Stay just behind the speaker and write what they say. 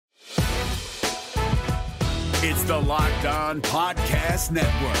It's the Locked On Podcast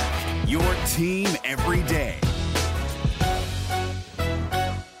Network, your team every day.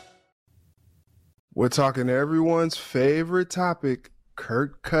 We're talking everyone's favorite topic,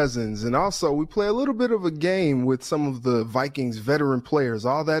 Kirk Cousins. And also, we play a little bit of a game with some of the Vikings veteran players.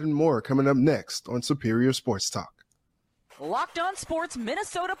 All that and more coming up next on Superior Sports Talk. Locked On Sports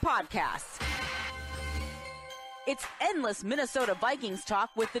Minnesota Podcasts. It's endless Minnesota Vikings talk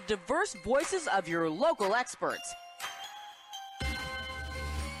with the diverse voices of your local experts.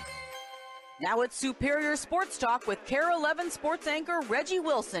 Now it's Superior Sports Talk with KARE 11 sports anchor Reggie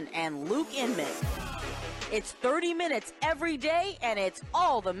Wilson and Luke Inman. It's 30 minutes every day, and it's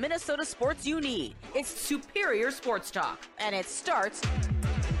all the Minnesota sports you need. It's Superior Sports Talk, and it starts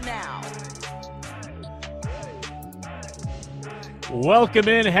now. Welcome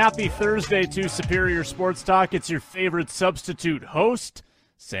in. Happy Thursday to Superior Sports Talk. It's your favorite substitute host,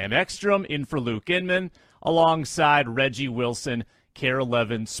 Sam Ekstrom, in for Luke Inman, alongside Reggie Wilson, KARE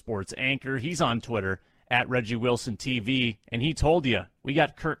 11 sports anchor. He's on Twitter at Reggie Wilson TV, and he told you we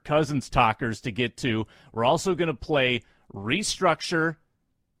got Kirk Cousins talkers to get to. We're also going to play Restructure,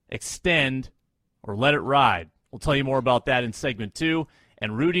 Extend, or Let It Ride. We'll tell you more about that in segment 2.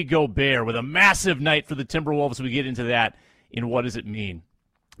 And Rudy Gobert with a massive night for the Timberwolves. We get into that in What Does It Mean.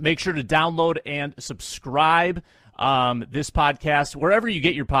 Make sure to download and subscribe this podcast wherever you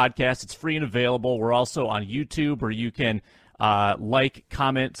get your podcasts. It's free and available. We're also on YouTube, where you can like,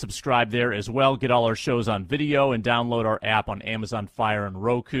 comment, subscribe there as well. Get all our shows on video and download our app on Amazon Fire and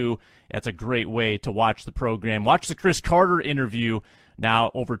Roku. That's a great way to watch the program. Watch the Chris Carter interview.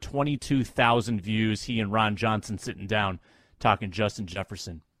 Now over 22,000 views. He and Ron Johnson sitting down talking Justin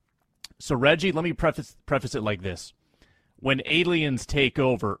Jefferson. So Reggie, let me preface it like this. When aliens take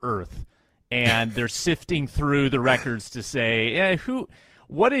over Earth and they're sifting through the records to say,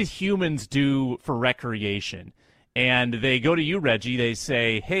 what did humans do for recreation? And they go to you, Reggie. They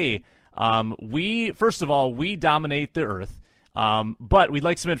say, hey, first of all, we dominate the Earth, but we'd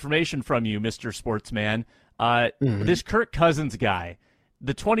like some information from you, Mr. Sportsman. This Kirk Cousins guy,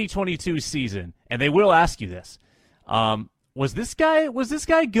 the 2022 season, and they will ask you this, was this guy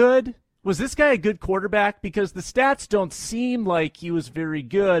good? Was this guy a good quarterback? Because the stats don't seem like he was very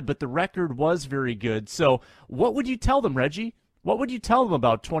good, but the record was very good. So what would you tell them, Reggie? What would you tell them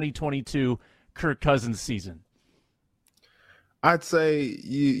about 2022 Kirk Cousins season? I'd say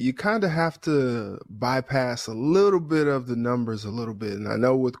you kind of have to bypass a little bit of the numbers a little bit. And I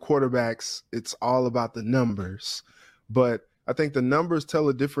know with quarterbacks, it's all about the numbers. But I think the numbers tell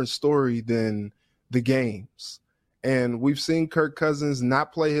a different story than the games. And we've seen Kirk Cousins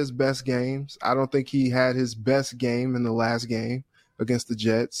not play his best games. I don't think he had his best game in the last game against the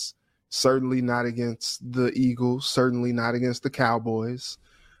Jets. Certainly not against the Eagles. Certainly not against the Cowboys.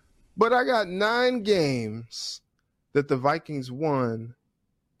 But I got 9 games that the Vikings won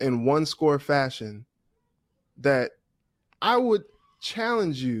in one-score fashion that I would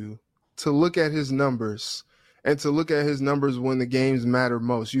challenge you to look at his numbers and to look at his numbers when the games matter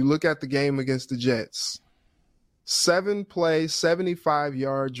most. You look at the game against the Jets. 7-play,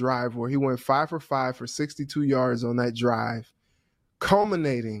 75-yard drive where he went 5 for 5 for 62 yards on that drive,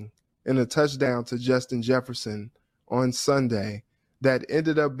 culminating in a touchdown to Justin Jefferson on Sunday that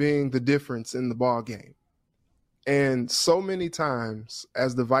ended up being the difference in the ball game. And so many times,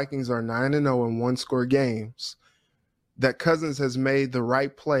 as the Vikings are 9-0 in one-score games, that Cousins has made the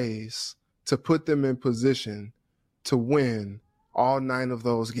right plays to put them in position to win all 9 of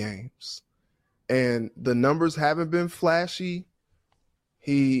those games. And the numbers haven't been flashy.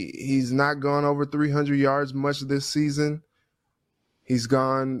 He's not gone over 300 yards much this season. He's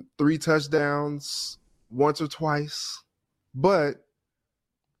gone 3 touchdowns once or twice. But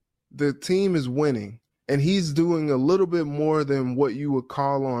the team is winning. And he's doing a little bit more than what you would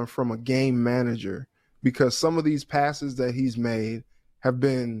call on from a game manager, because some of these passes that he's made have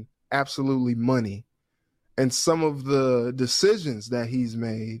been absolutely money. And some of the decisions that he's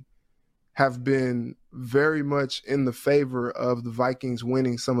made have been very much in the favor of the Vikings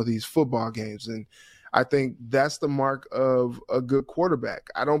winning some of these football games. And I think that's the mark of a good quarterback.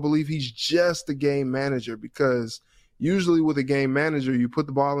 I don't believe he's just a game manager, because usually with a game manager, you put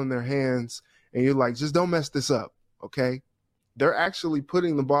the ball in their hands and you're like, just don't mess this up, okay? They're actually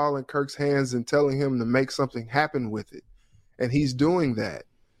putting the ball in Kirk's hands and telling him to make something happen with it. And he's doing that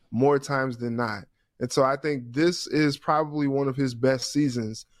more times than not. And so I think this is probably one of his best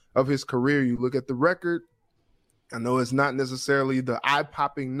seasons of his career. You look at the record, I know it's not necessarily the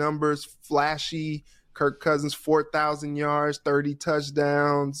eye-popping numbers, flashy. Kirk Cousins, 4,000 yards, 30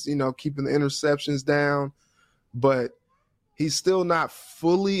 touchdowns, keeping the interceptions down. But he's still not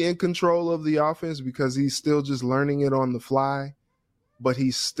fully in control of the offense because he's still just learning it on the fly, but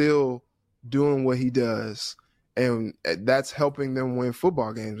he's still doing what he does, and that's helping them win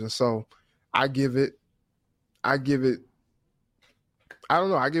football games. And so I give it I don't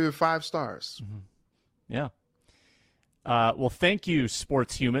know, I give it 5 stars. Mm-hmm. Yeah. Well, thank you,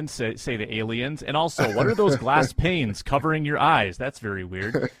 sports humans, say the aliens. And also, what are those glass panes covering your eyes? That's very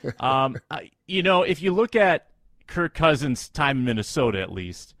weird. If you look at Kirk Cousins' time in Minnesota, at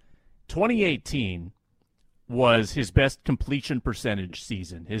least, 2018 was his best completion percentage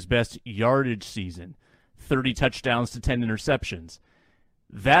season, his best yardage season, 30 touchdowns to 10 interceptions.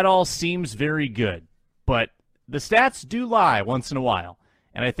 That all seems very good, but the stats do lie once in a while.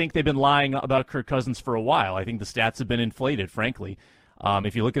 And I think they've been lying about Kirk Cousins for a while. I think the stats have been inflated, frankly.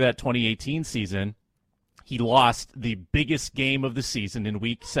 If you look at that 2018 season, he lost the biggest game of the season in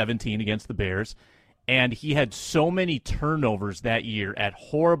Week 17 against the Bears, and he had so many turnovers that year at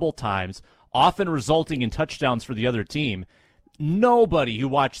horrible times, often resulting in touchdowns for the other team. Nobody who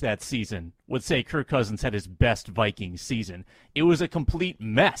watched that season would say Kirk Cousins had his best Vikings season. It was a complete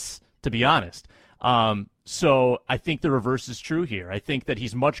mess, to be honest. So I think the reverse is true here. I think that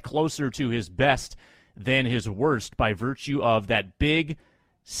he's much closer to his best than his worst by virtue of that big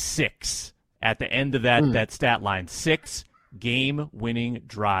 6 at the end of that stat line. 6 game-winning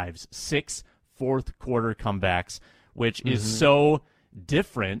drives, 6 fourth-quarter comebacks, which is so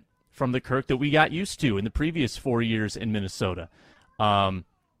different from the Kirk that we got used to in the previous 4 years in Minnesota.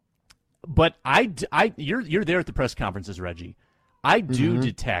 But you're there at the press conferences, Reggie. I do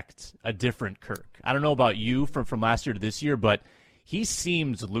detect a different Kirk. I don't know about you from last year to this year, but he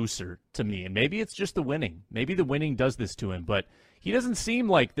seems looser to me. And maybe it's just the winning. Maybe the winning does this to him. But he doesn't seem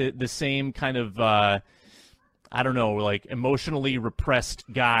like the same kind of, like emotionally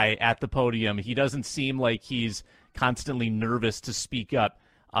repressed guy at the podium. He doesn't seem like he's constantly nervous to speak up.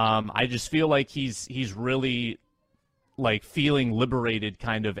 I just feel like he's really like feeling liberated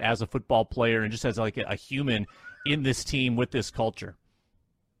kind of as a football player and just as like a human in this team with this culture.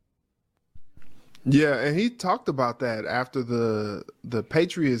 Yeah, and he talked about that after the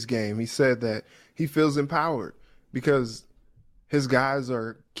Patriots game. He said that he feels empowered because his guys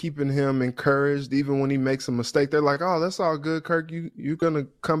are keeping him encouraged even when he makes a mistake. They're like, "Oh, that's all good, Kirk. You're going to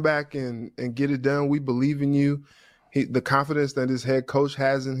come back and get it done. We believe in you." The confidence that his head coach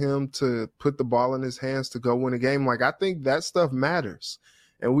has in him to put the ball in his hands to go win a game. Like, I think that stuff matters.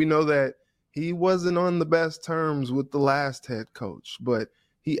 And we know that he wasn't on the best terms with the last head coach, but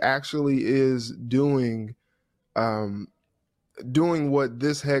he actually is doing what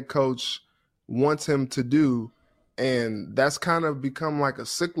this head coach wants him to do. And that's kind of become like a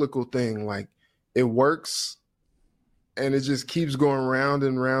cyclical thing. Like, it works and it just keeps going round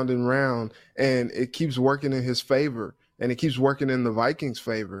and round and round, and it keeps working in his favor, and it keeps working in the Vikings'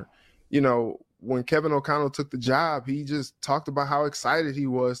 favor. You know, when Kevin O'Connell took the job, he just talked about how excited he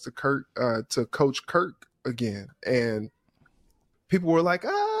was to coach Kirk again. And people were like,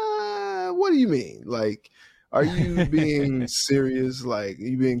 what do you mean? Like, are you being serious? Like, are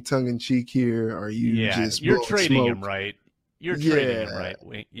you being tongue-in-cheek here? Are you just you're trading him, right? You're trading him, right?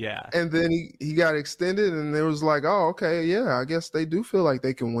 Yeah. And then he got extended, and it was like, oh, okay, yeah, I guess they do feel like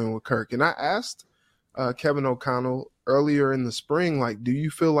they can win with Kirk. And I asked Kevin O'Connell earlier in the spring, like, do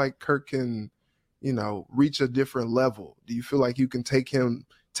you feel like Kirk can, reach a different level? Do you feel like you can take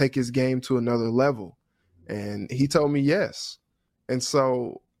his game to another level? And he told me yes. And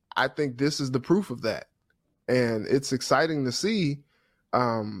so I think this is the proof of that. And it's exciting to see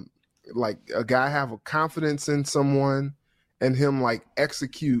like a guy have a confidence in someone and him like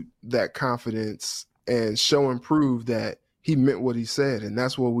execute that confidence and show and prove that he meant what he said. And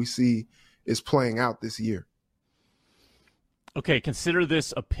that's what we see is playing out this year. Okay, consider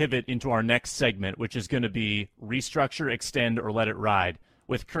this a pivot into our next segment, which is going to be restructure, extend, or let it ride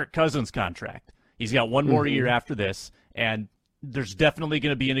with Kirk Cousins' contract. He's got one more year after this, and there's definitely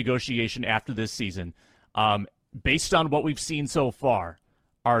going to be a negotiation after this season. Based on what we've seen so far,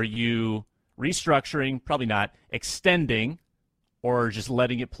 are you restructuring, probably not, extending, or just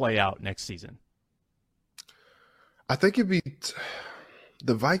letting it play out next season? I think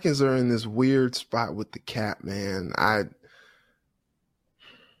the Vikings are in this weird spot with the cap, man.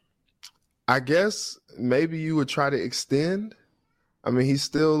 I guess maybe you would try to extend. I mean, he's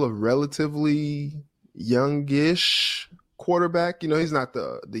still a relatively youngish quarterback. He's not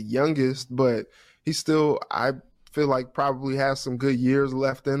the youngest, but he still, I feel like, probably has some good years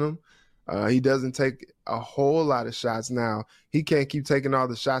left in him. He doesn't take a whole lot of shots now. He can't keep taking all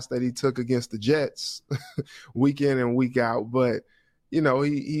the shots that he took against the Jets week in and week out, but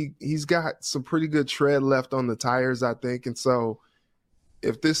he's got some pretty good tread left on the tires, I think. And so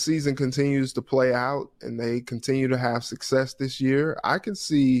if this season continues to play out and they continue to have success this year, I can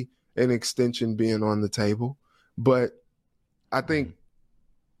see an extension being on the table. But I think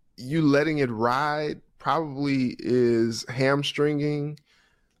you letting it ride probably is hamstringing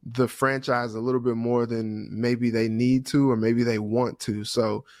the franchise a little bit more than maybe they need to or maybe they want to.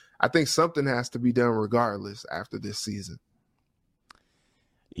 So I think something has to be done regardless after this season.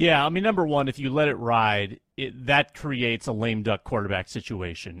 Yeah, I mean, number one, if you let it ride, that creates a lame duck quarterback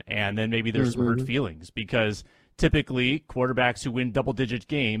situation, and then maybe there's some hurt feelings because typically quarterbacks who win double-digit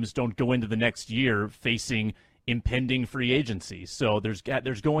games don't go into the next year facing impending free agency. So there's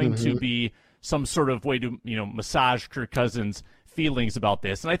going to be some sort of way to massage Kirk Cousins' feelings about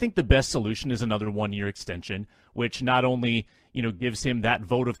this, and I think the best solution is another one-year extension, which not only gives him that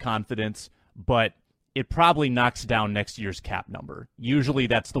vote of confidence, but it probably knocks down next year's cap number. Usually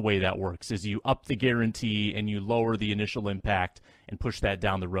that's the way that works, is you up the guarantee and you lower the initial impact and push that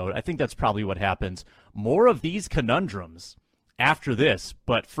down the road. I think that's probably what happens. More of these conundrums after this,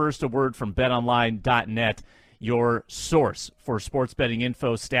 but first a word from betonline.net, your source for sports betting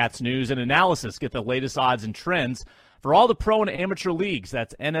info, stats, news, and analysis. Get the latest odds and trends for all the pro and amateur leagues.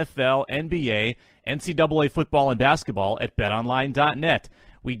 That's NFL, NBA, NCAA football, and basketball at betonline.net.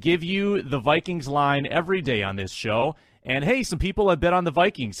 We give you the Vikings line every day on this show. And, hey, some people have bet on the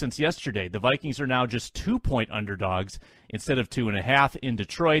Vikings since yesterday. The Vikings are now just 2-point underdogs instead of 2.5 in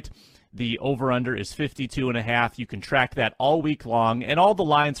Detroit. The over-under is 52.5. You can track that all week long and all the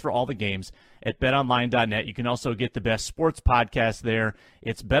lines for all the games at betonline.net. You can also get the best sports podcast there.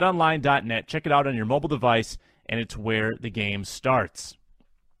 It's betonline.net. Check it out on your mobile device, and it's where the game starts.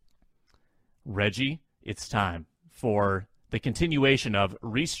 Reggie, it's time for the continuation of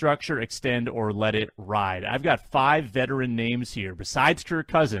restructure, extend, or let it ride. I've got 5 veteran names here, besides Kirk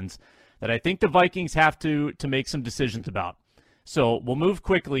Cousins, that I think the Vikings have to make some decisions about. So we'll move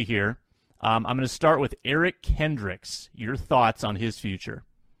quickly here. I'm going to start with Eric Kendricks. Your thoughts on his future?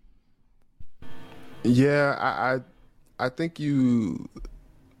 Yeah, I think you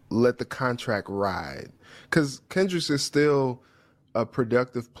let the contract ride because Kendricks is still a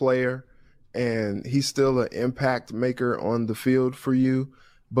productive player. And he's still an impact maker on the field for you,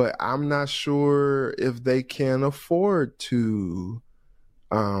 but I'm not sure if they can afford to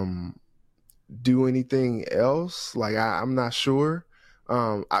do anything else. Like, I'm not sure.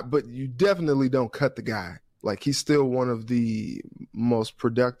 But you definitely don't cut the guy. Like, he's still one of the most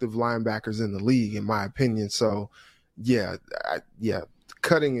productive linebackers in the league, in my opinion. So, yeah,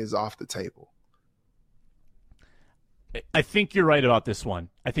 cutting is off the table. I think you're right about this one.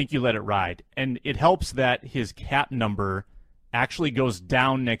 I think you let it ride. And it helps that his cap number actually goes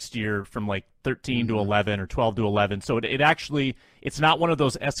down next year from like 13 to 11 or 12 to 11. So it's not one of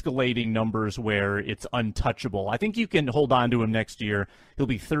those escalating numbers where it's untouchable. I think you can hold on to him next year. He'll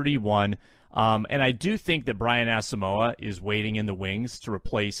be 31. And I do think that Brian Asamoah is waiting in the wings to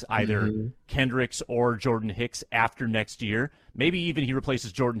replace either Kendricks or Jordan Hicks after next year. Maybe even he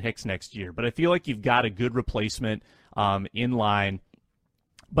replaces Jordan Hicks next year. But I feel like you've got a good replacement in line.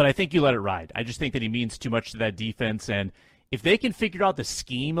 But I think you let it ride. I just think that he means too much to that defense. And if they can figure out the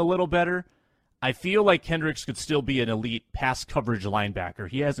scheme a little better, I feel like Kendricks could still be an elite pass coverage linebacker.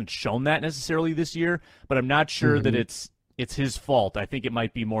 He hasn't shown that necessarily this year, but I'm not sure that it's his fault. I think it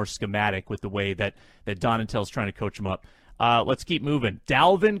might be more schematic with the way that Donatel's trying to coach him up. Let's keep moving.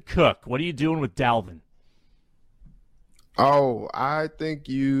 Dalvin Cook. What are you doing with Dalvin? Oh, I think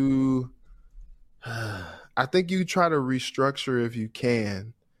you try to restructure if you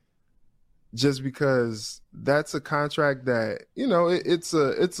can, just because that's a contract that, it's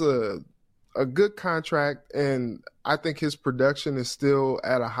a good contract, and I think his production is still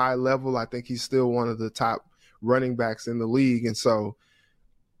at a high level. I think he's still one of the top running backs in the league, and so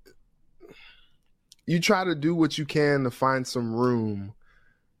you try to do what you can to find some room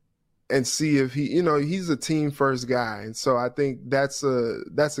and see if he's a team first guy. And so I think that's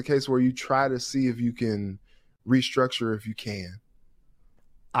a case where you try to see if you can restructure if you can.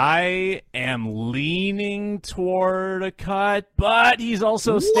 I am leaning toward a cut, but he's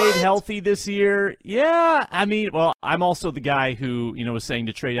also stayed healthy this year. Yeah, I mean, well, I'm also the guy who, was saying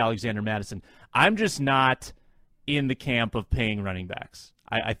to trade Alexander Madison. I'm just not in the camp of paying running backs.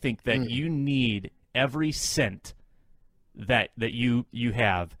 I think that you need every cent that you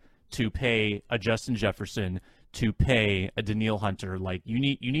have to pay a Justin Jefferson, to pay a Danielle Hunter. Like, you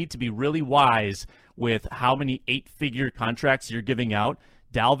need to be really wise with how many 8-figure contracts you're giving out.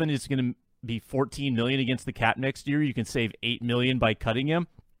 Dalvin is going to be $14 million against the cap next year. You can save $8 million by cutting him.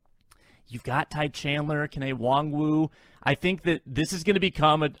 you've got Ty Chandler, Kene Wongwu. I think that this is going to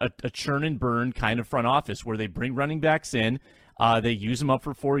become a churn and burn kind of front office where they bring running backs in, they use them up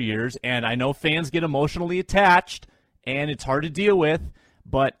for 4 years, and I know fans get emotionally attached, and it's hard to deal with,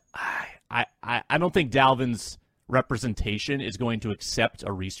 but I don't think Dalvin's representation is going to accept a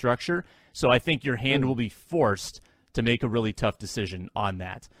restructure, so I think your hand will be forced to make a really tough decision on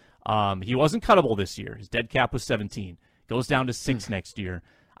that. He wasn't cuttable this year. His dead cap was 17. Goes down to 6 next year.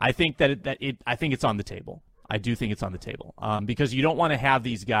 I think I think it's on the table. I do think it's on the table because you don't want to have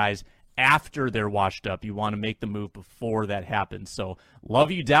these guys after they're washed up. You want to make the move before that happens. So love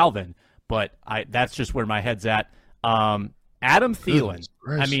you, Dalvin, but that's just where my head's at. Adam Thielen.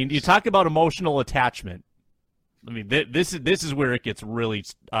 I mean, you talk about emotional attachment. I mean, this is where it gets really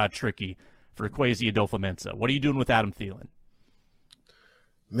tricky for Kwesi Adolfo-Mensah. What are you doing with Adam Thielen?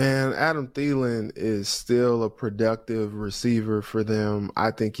 Man, Adam Thielen is still a productive receiver for them.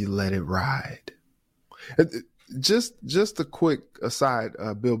 I think you let it ride. Just a quick aside,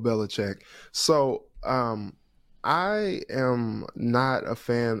 Bill Belichick. So I am not a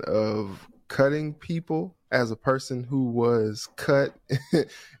fan of cutting people as a person who was cut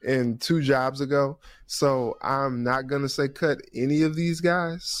in 2 jobs ago. So I'm not going to say cut any of these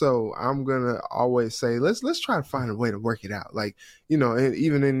guys. So I'm going to always say, let's try to find a way to work it out. Like, and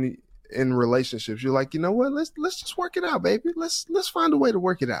even in relationships, you're like, you know what, let's just work it out, baby. Let's find a way to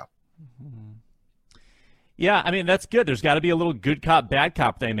work it out. Mm-hmm. Yeah, I mean, that's good. There's got to be a little good cop, bad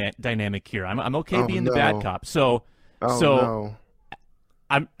cop dynamic here. I'm okay being the bad cop. So no.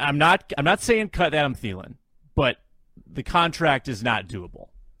 I'm not saying cut Adam Thielen, but the contract is not doable.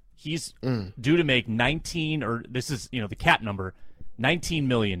 He's due to make 19, or this is the cap number, 19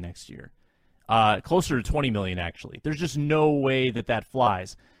 million next year, closer to 20 million actually. There's just no way that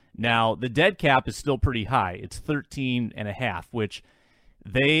flies. Now the dead cap is still pretty high. It's 13.5, which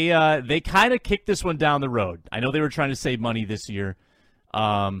they kind of kicked this one down the road. I know they were trying to save money this year,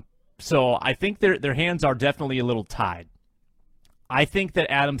 so I think their hands are definitely a little tied. I think that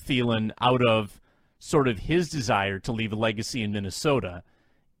Adam Thielen, out of sort of his desire to leave a legacy in Minnesota,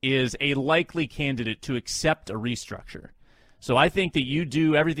 is a likely candidate to accept a restructure. So I think that you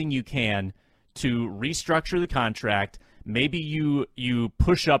do everything you can to restructure the contract. Maybe you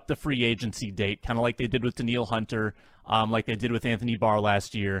push up the free agency date, kind of like they did with Danielle Hunter, like they did with Anthony Barr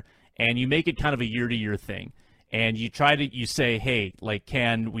last year, and you make it kind of a year-to-year thing. And you say, hey, like,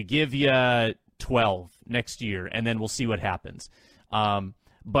 can we give you 12 next year, and then we'll see what happens.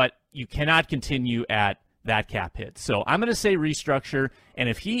 But you cannot continue at that cap hit. So I'm going to say restructure, and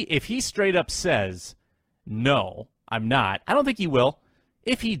if he straight up says, no, I'm not, I don't think he will.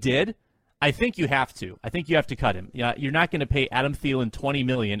 If he did, I think you have to. I think you have to cut him. Yeah, you're not going to pay Adam Thielen $20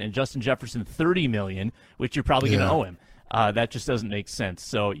 million and Justin Jefferson $30 million, which you're probably going to owe him. That just doesn't make sense.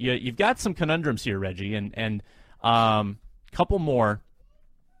 So you've got some conundrums here, Reggie, and couple more.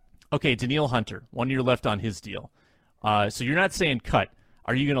 Okay, Danielle Hunter, 1 year left on his deal. So you're not saying cut.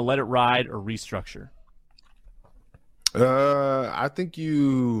 Are you going to let it ride or restructure? I think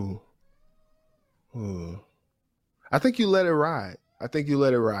you let it ride. I think you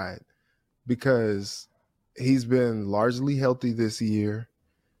let it ride because he's been largely healthy this year,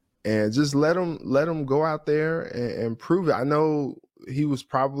 and just let him go out there and prove it. I know he was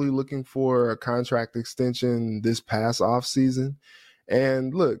probably looking for a contract extension this past offseason,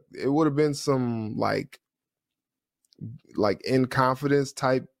 and look, it would have been some like in confidence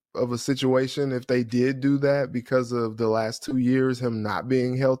type of a situation if they did do that because of the last 2 years, him not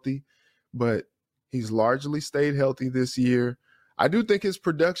being healthy, but he's largely stayed healthy this year. I do think his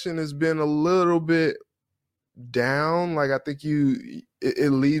production has been a little bit down. Like, I think it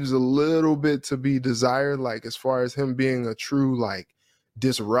leaves a little bit to be desired, like as far as him being a true like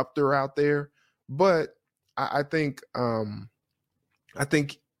disruptor out there. But I think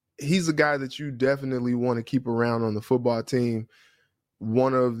he's a guy that you definitely want to keep around on the football team.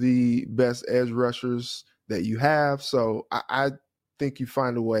 One of the best edge rushers that you have. So I think you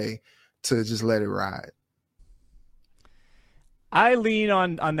find a way to just let it ride. I lean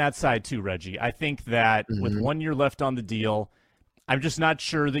on that side too, Reggie. I think that with 1 year left on the deal, I'm just not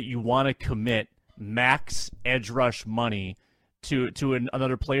sure that you want to commit max edge rush money to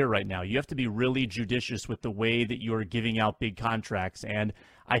another player right now. You have to be really judicious with the way that you're giving out big contracts. And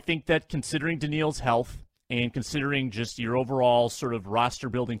I think that considering Danielle's health and considering just your overall sort of roster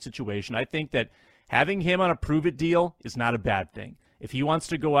building situation, I think that having him on a prove-it deal is not a bad thing. If he wants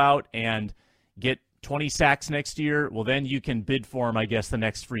to go out and get 20 sacks next year, well, then you can bid for him, I guess, the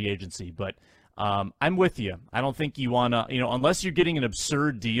next free agency. But I'm with you. I don't think you want to, unless you're getting an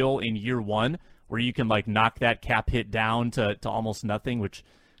absurd deal in year one where you can, like, knock that cap hit down to almost nothing, which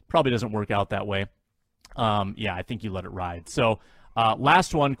probably doesn't work out that way. I think you let it ride. So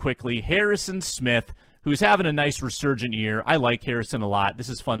last one quickly, Harrison Smith, who's having a nice resurgent year. I like Harrison a lot. This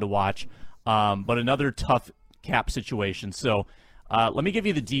is fun to watch, but another tough cap situation. So let me give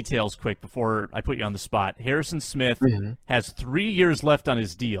you the details quick before I put you on the spot. Harrison Smith has 3 years left on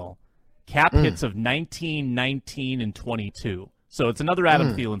his deal, cap hits of 19, 19, and 22. So it's another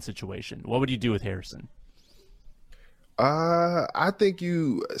Adam Thielen situation. What would you do with Harrison? I think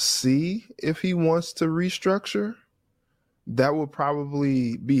you see if he wants to restructure. That would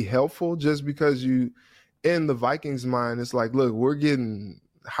probably be helpful, just because in the Vikings' mind, it's like, look, we're getting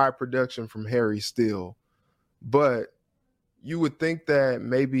high production from Harry still, but you would think that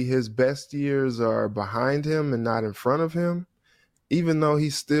maybe his best years are behind him and not in front of him, even though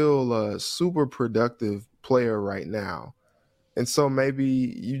he's still a super productive player right now. And so maybe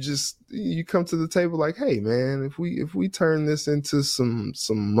you come to the table like, hey man, if we turn this into some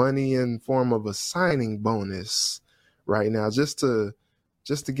money in form of a signing bonus right now, just to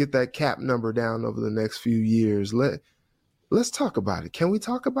get that cap number down over the next few years, let's talk about it. Can we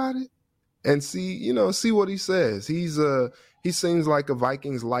talk about it? And see what he says. He seems like a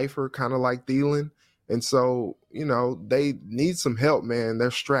Vikings lifer, kind of like Thielen. And so, they need some help, man.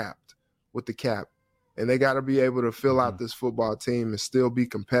 They're strapped with the cap. And they got to be able to fill out this football team and still be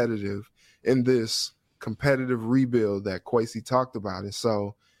competitive in this competitive rebuild that Kwesi talked about. And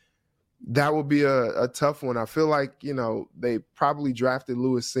so that will be a tough one. I feel like, they probably drafted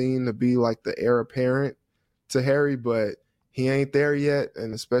Louis Cine to be like the heir apparent to Harry, but he ain't there yet.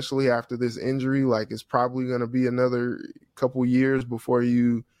 And especially after this injury, like, it's probably going to be another couple years before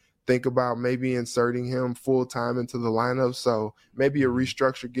you think about maybe inserting him full time into the lineup. So maybe a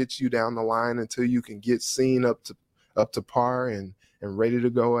restructure gets you down the line until you can get Cine up to par and ready to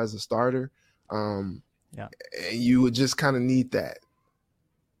go as a starter. You would just kind of need that.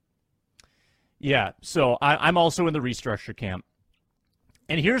 Yeah, so I'm also in the restructure camp.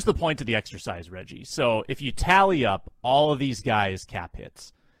 And here's the point of the exercise, Reggie. So if you tally up all of these guys' cap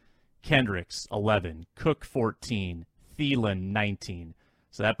hits, Kendricks, 11, Cook, 14, Thielen, 19.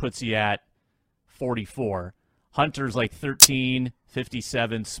 So that puts you at 44. Hunter's like 13,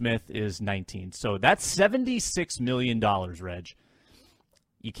 57. Smith is 19. So that's $76 million, Reg.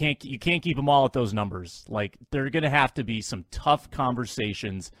 You can't keep them all at those numbers. Like, there are going to have to be some tough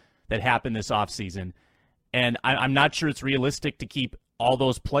conversations that happen this offseason. And I'm not sure it's realistic to keep all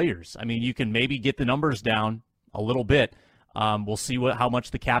those players. I mean, you can maybe get the numbers down a little bit. We'll see how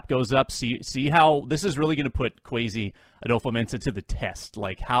much the cap goes up. See how this is really going to put Kwesi Adofo-Mensah to the test.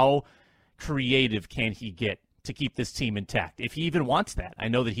 Like, how creative can he get to keep this team intact, if he even wants that? I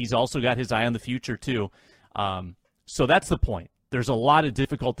know that he's also got his eye on the future too. So that's the point. There's a lot of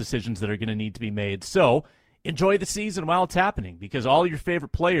difficult decisions that are going to need to be made. So enjoy the season while it's happening, because all your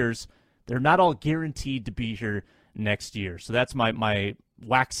favorite players, they're not all guaranteed to be here next year. So that's my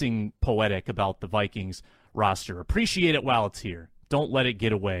waxing poetic about the Vikings roster. Appreciate it while it's here. Don't let it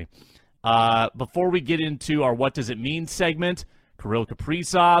get away. Before we get into our What Does It Mean segment, Kirill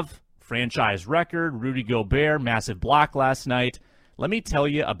Kaprizov, franchise record, Rudy Gobert, massive block last night. Let me tell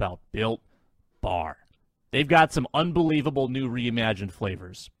you about Built Bar. They've got some unbelievable new reimagined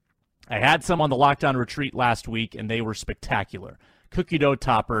flavors. I had some on the Lockdown Retreat last week, and they were spectacular. Cookie dough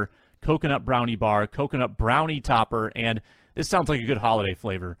topper, coconut brownie bar, coconut brownie topper, and this sounds like a good holiday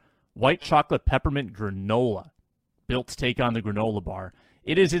flavor, white chocolate peppermint granola. Built's take on the granola bar.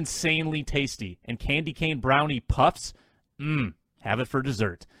 It is insanely tasty. And candy cane brownie puffs, have it for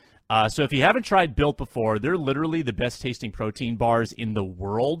dessert. So if you haven't tried Built before, they're literally the best tasting protein bars in the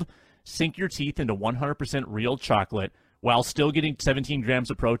world. Sink your teeth into 100% real chocolate while still getting 17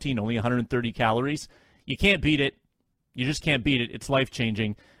 grams of protein, only 130 calories. You can't beat it. You just can't beat it. It's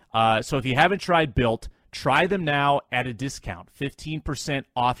life-changing. So if you haven't tried Built, try them now at a discount. 15%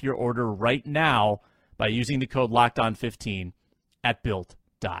 off your order right now by using the code LOCKEDON15 at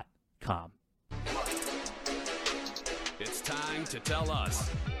Built.com. It's time to tell us,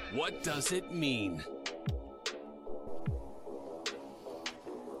 what does it mean?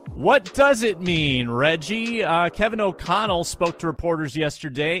 What does it mean, Reggie? Kevin O'Connell spoke to reporters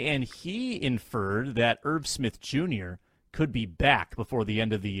yesterday, and he inferred that Irv Smith Jr. could be back before the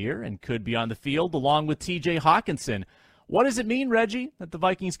end of the year and could be on the field along with T.J. Hawkinson. What does it mean, Reggie, that the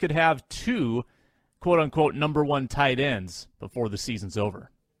Vikings could have two, quote-unquote, number one tight ends before the season's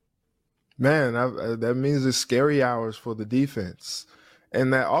over? Man, that means it's scary hours for the defense.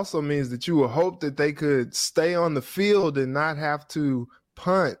 And that also means that you would hope that they could stay on the field and not have to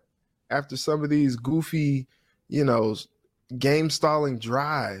punt after some of these goofy, game-stalling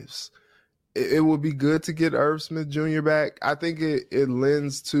drives. it would be good to get Irv Smith Jr. back. I think it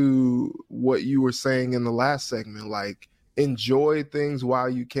lends to what you were saying in the last segment, like enjoy things while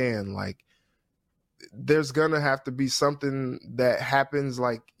you can. Like there's going to have to be something that happens.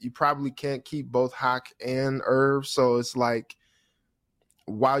 Like you probably can't keep both Hawk and Irv. So it's like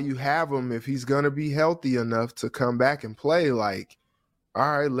while you have him, if he's going to be healthy enough to come back and play, like,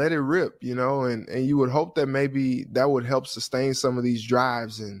 all right, let it rip, and you would hope that maybe that would help sustain some of these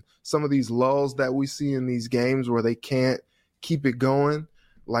drives and some of these lulls that we see in these games where they can't keep it going.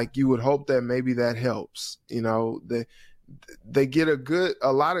 Like you would hope that maybe that helps. They get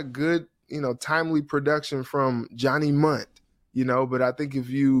a lot of good, timely production from Johnny Munt, but I think if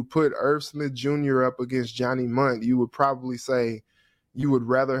you put Irv Smith Jr. up against Johnny Munt, you would probably say you would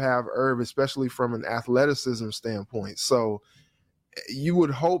rather have Irv, especially from an athleticism standpoint. So you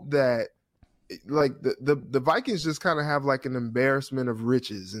would hope that like the Vikings just kind of have like an embarrassment of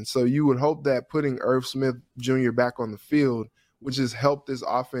riches. And so you would hope that putting Irv Smith Jr. back on the field would just help this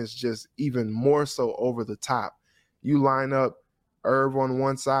offense just even more so over the top. You line up Irv on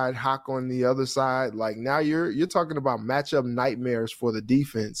one side, Hawk on the other side. Like now you're talking about matchup nightmares for the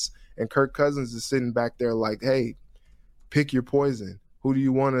defense. And Kirk Cousins is sitting back there like, hey, pick your poison. Who do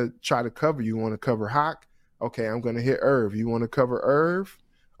you want to try to cover? You want to cover Hawk? Okay, I'm going to hit Irv. You want to cover Irv?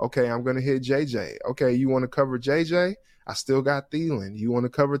 Okay, I'm going to hit JJ. Okay, you want to cover JJ? I still got Thielen. You want to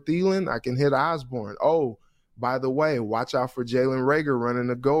cover Thielen? I can hit Osborne. Oh, by the way, watch out for Jalen Reagor running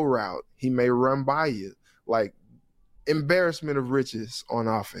a go route. He may run by you. Like, embarrassment of riches on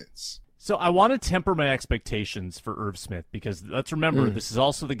offense. So I want to temper my expectations for Irv Smith because let's remember, this is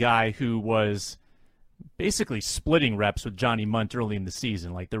also the guy who was basically splitting reps with Johnny Munt early in the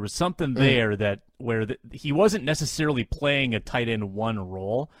season. Like there was something there where he wasn't necessarily playing a tight end one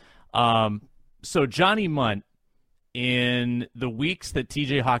role. So Johnny Munt, in the weeks that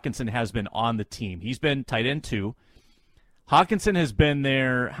TJ Hawkinson has been on the team, he's been tight end 2. Hawkinson has been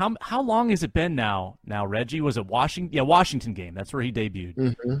there. How long has it been now? Now Reggie, was it Washington? Yeah, Washington game. That's where he debuted.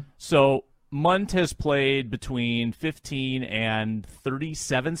 Mm-hmm. So Munt has played between 15 and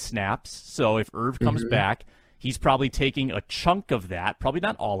 37 snaps. So if Irv comes back, he's probably taking a chunk of that, probably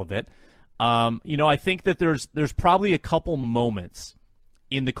not all of it. I think that there's probably a couple moments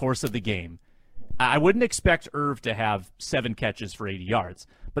in the course of the game. I wouldn't expect Irv to have 7 catches for 80 yards,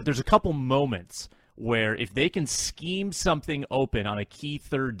 but there's a couple moments where if they can scheme something open on a key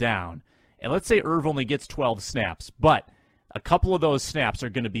third down, and let's say Irv only gets 12 snaps, but a couple of those snaps are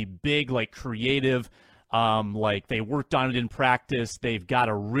going to be big, like creative, like they worked on it in practice. They've got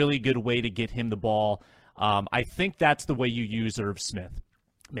a really good way to get him the ball. I think that's the way you use Irv Smith.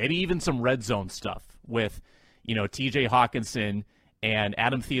 Maybe even some red zone stuff with, TJ Hawkinson and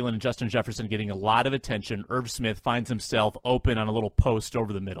Adam Thielen and Justin Jefferson getting a lot of attention. Irv Smith finds himself open on a little post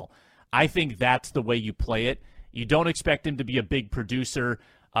over the middle. I think that's the way you play it. You don't expect him to be a big producer.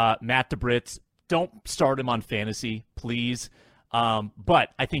 Matt DeBritz, don't start him on fantasy, please. But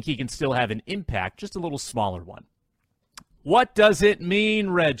I think he can still have an impact, just a little smaller one. What does it mean,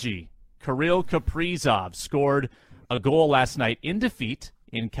 Reggie? Kirill Kaprizov scored a goal last night in defeat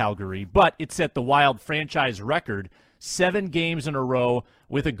in Calgary, but it set the Wild franchise record, 7 games in a row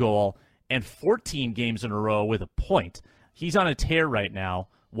with a goal and 14 games in a row with a point. He's on a tear right now.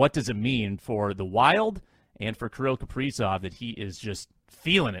 What does it mean for the Wild and for Kirill Kaprizov that he is just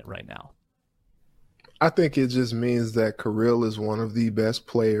feeling it right now? I think it just means that Kirill is one of the best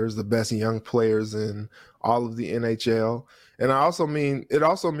players, the best young players in all of the NHL. And it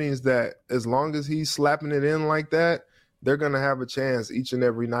also means that as long as he's slapping it in like that, they're going to have a chance each and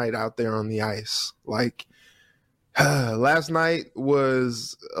every night out there on the ice. Like last night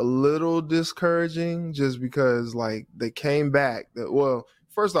was a little discouraging just because like they came back. Well,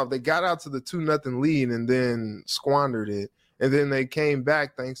 first off, they got out to the 2-0 lead and then squandered it. And then they came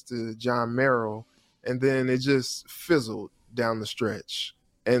back thanks to John Merrill. And then it just fizzled down the stretch.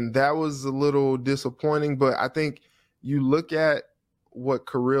 And that was a little disappointing. But I think you look at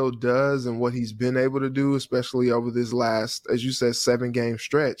what Kirill does and what he's been able to do, especially over this last, as you said, 7-game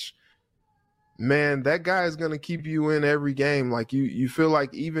stretch. Man, that guy is going to keep you in every game. Like you feel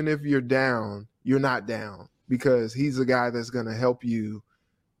like even if you're down, you're not down because he's a guy that's going to help you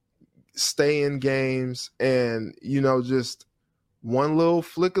stay in games and, just one little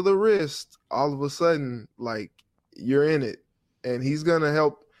flick of the wrist, all of a sudden, like, you're in it. And he's going to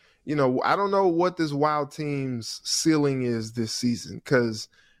help. I don't know what this Wild team's ceiling is this season because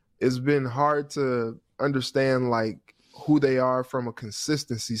it's been hard to understand, like, who they are from a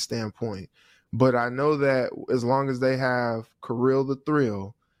consistency standpoint. But I know that as long as they have Kirill the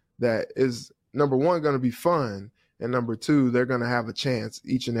Thrill, that is, number one, going to be fun. And number two, they're going to have a chance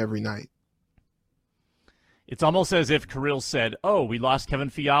each and every night. It's almost as if Kirill said, "Oh, we lost Kevin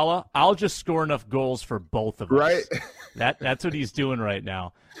Fiala. I'll just score enough goals for both of us." Right. That's what he's doing right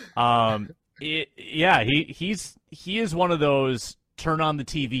now. He is one of those turn on the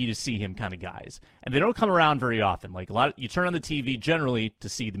TV to see him kind of guys, and they don't come around very often. Like you turn on the TV generally to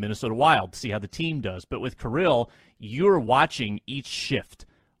see the Minnesota Wild, to see how the team does. But with Kirill, you're watching each shift.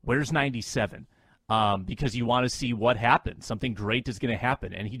 Where's 97? Because you want to see what happens. Something great is going to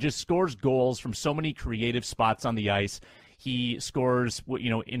happen. And he just scores goals from so many creative spots on the ice. He scores,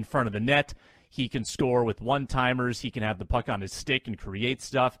 in front of the net. He can score with one-timers. He can have the puck on his stick and create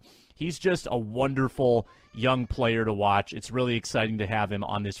stuff. He's just a wonderful young player to watch. It's really exciting to have him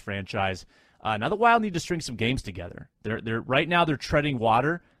on this franchise. Now the Wild need to string some games together. They're right now they're treading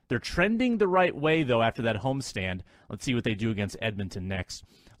water. They're trending the right way, though, after that homestand. Let's see what they do against Edmonton next.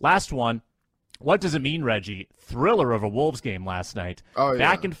 Last one. What does it mean, Reggie? Thriller of a Wolves game last night. Oh, yeah.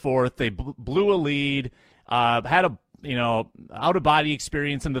 Back and forth. They blew a lead, had a out-of-body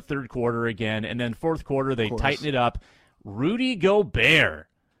experience in the third quarter again, and then fourth quarter they tighten it up. Rudy Gobert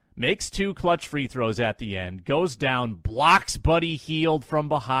makes 2 clutch free throws at the end, goes down, blocks Buddy Hield from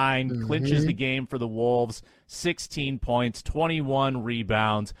behind, clinches the game for the Wolves, 16 points, 21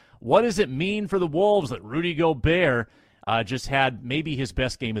 rebounds. What does it mean for the Wolves that Rudy Gobert just had maybe his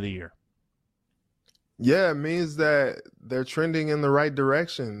best game of the year? Yeah, it means that they're trending in the right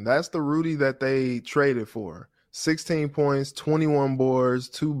direction. That's the Rudy that they traded for. 16 points, 21 boards,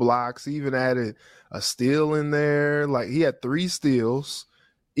 2 blocks, even added a steal in there. Like, he had 3 steals,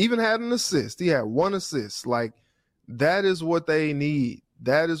 even had an assist. He had 1 assist. Like, that is what they need.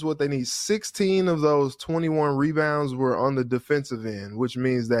 That is what they need. 16 of those 21 rebounds were on the defensive end, which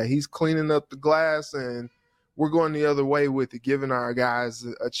means that he's cleaning up the glass and we're going the other way with it, giving our guys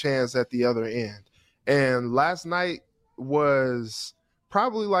a chance at the other end. And last night was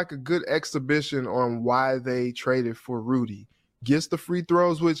probably like a good exhibition on why they traded for Rudy. Gets the free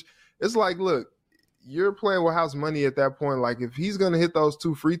throws, which it's like, look, you're playing with house money at that point. Like, if he's going to hit those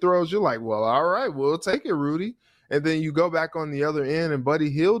 2 free throws, you're like, well, all right, we'll take it, Rudy. And then you go back on the other end, and Buddy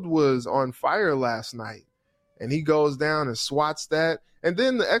Hield was on fire last night. And he goes down and swats that. And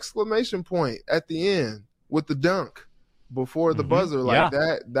then the exclamation point at the end with the dunk before the buzzer, like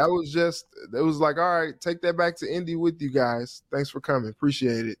that was just, it was like, all right, take that back to Indy with you guys. Thanks for coming.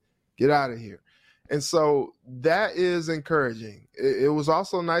 Appreciate it. Get out of here. And so that is encouraging. It was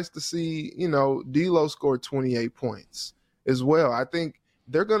also nice to see, D'Lo scored 28 points as well. I think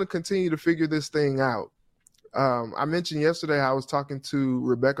they're going to continue to figure this thing out. I mentioned yesterday I was talking to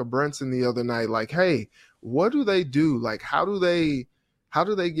Rebecca Brunson the other night, like, hey, what do they do? Like, how do they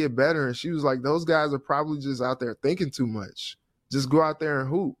get better? And she was like, those guys are probably just out there thinking too much. Just go out there and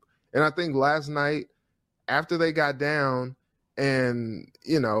hoop. And I think last night, after they got down and,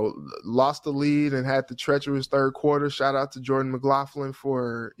 lost the lead and had the treacherous third quarter, shout out to Jordan McLaughlin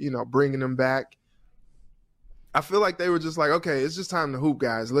for, bringing them back. I feel like they were just like, okay, it's just time to hoop,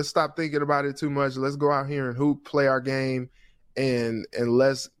 guys. Let's stop thinking about it too much. Let's go out here and hoop, play our game, and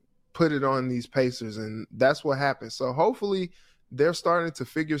let's put it on these Pacers. And that's what happened. So hopefully they're starting to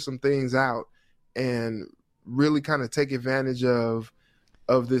figure some things out and really kind of take advantage of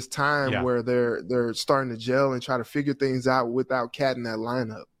this time where they're starting to gel and try to figure things out without Cat in that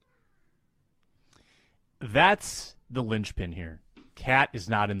lineup. That's the linchpin here. Cat is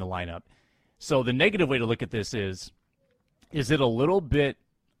not in the lineup. So the negative way to look at this is it a little bit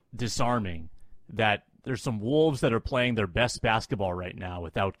disarming that there's some Wolves that are playing their best basketball right now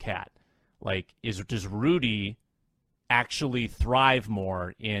without Cat? Like, does Rudy actually thrive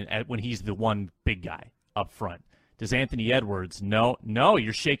more when he's the one big guy up front? Does Anthony Edwards? No,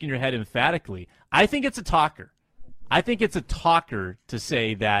 you're shaking your head emphatically. I think it's a talker. I think it's a talker to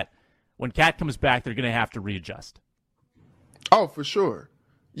say that when Cat comes back, they're going to have to readjust. Oh, for sure.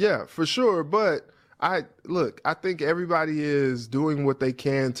 Yeah, for sure. But I think everybody is doing what they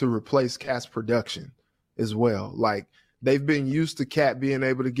can to replace Cat's production as well. Like, they've been used to Cat being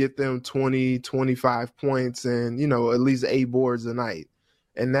able to get them 20, 25 points and, at least 8 boards a night.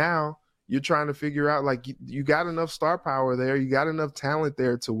 And now you're trying to figure out, like, you got enough star power there. You got enough talent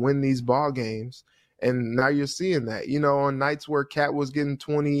there to win these ball games. And now you're seeing that, on nights where Cat was getting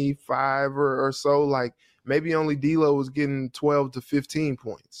 25 or so, like maybe only D'Lo was getting 12 to 15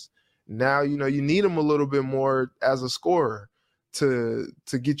 points. Now, you need him a little bit more as a scorer to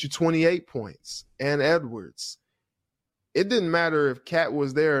get you 28 points. And Edwards. It didn't matter if Cat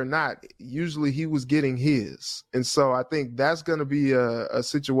was there or not. Usually he was getting his. And so I think that's going to be a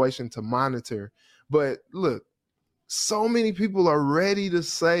situation to monitor. But look, so many people are ready to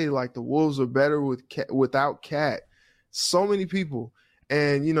say, like, the Wolves are better without Cat. So many people.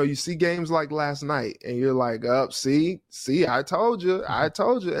 And, you see games like last night and you're like, see, I told you.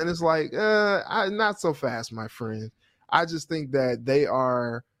 And it's like, not so fast, my friend. I just think that they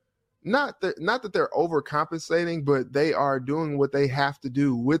are not that they're overcompensating, but they are doing what they have to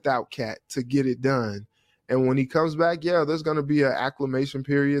do without Cat to get it done. And when he comes back, there's going to be an acclimation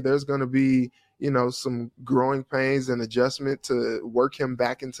period. There's going to be, some growing pains and adjustment to work him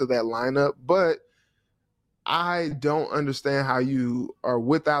back into that lineup. But I don't understand how you are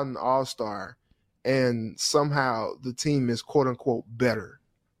without an all-star and somehow the team is quote unquote better.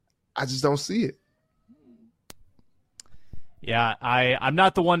 I just don't see it. Yeah, I'm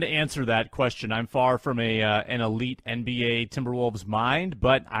not the one to answer that question. I'm far from an elite NBA Timberwolves mind,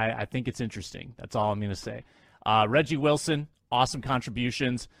 but I think it's interesting. That's all I'm going to say. Reggie Wilson, awesome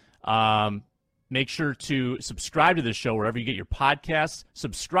contributions. Make sure to subscribe to this show wherever you get your podcasts.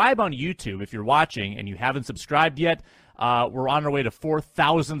 Subscribe on YouTube if you're watching and you haven't subscribed yet. We're on our way to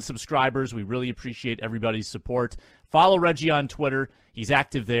 4,000 subscribers. We really appreciate everybody's support. Follow Reggie on Twitter. He's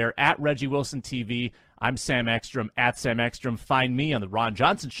active there, at Reggie Wilson TV. I'm Sam Ekstrom, at Sam Ekstrom. Find me on The Ron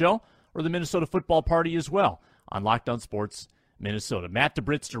Johnson Show or the Minnesota Football Party as well on Locked On Sports Minnesota. Matt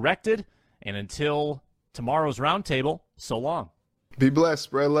DeBritz directed, and until tomorrow's roundtable, so long. Be blessed.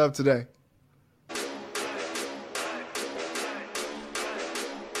 Spread love today.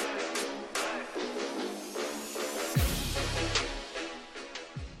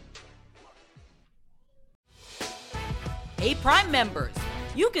 Hey, Prime members,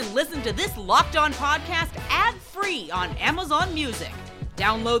 you can listen to this Locked On podcast ad-free on Amazon Music.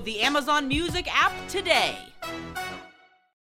 Download the Amazon Music app today.